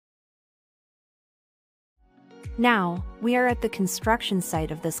Now, we are at the construction site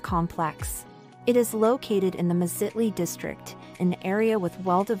of this complex. It is located in the Mezitli district, an area with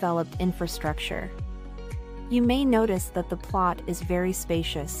well-developed infrastructure. You may notice that the plot is very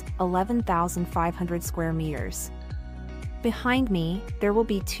spacious, 11,500 square meters. Behind me, there will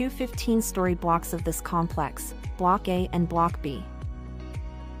be two 15-story blocks of this complex, Block A and Block B.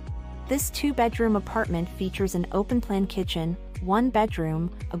 This two-bedroom apartment features an open-plan kitchen, one bedroom,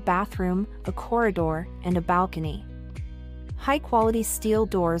 a bathroom, a corridor, and a balcony. High-quality steel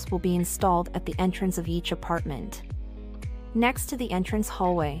doors will be installed at the entrance of each apartment. Next to the entrance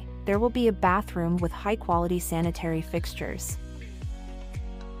hallway, there will be a bathroom with high-quality sanitary fixtures.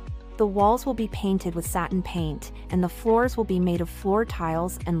 The walls will be painted with satin paint, and the floors will be made of floor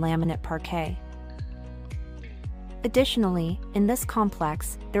tiles and laminate parquet. Additionally, in this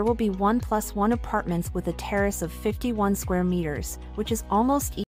complex, there will be 1+1 apartments with a terrace of 51 square meters, which is almost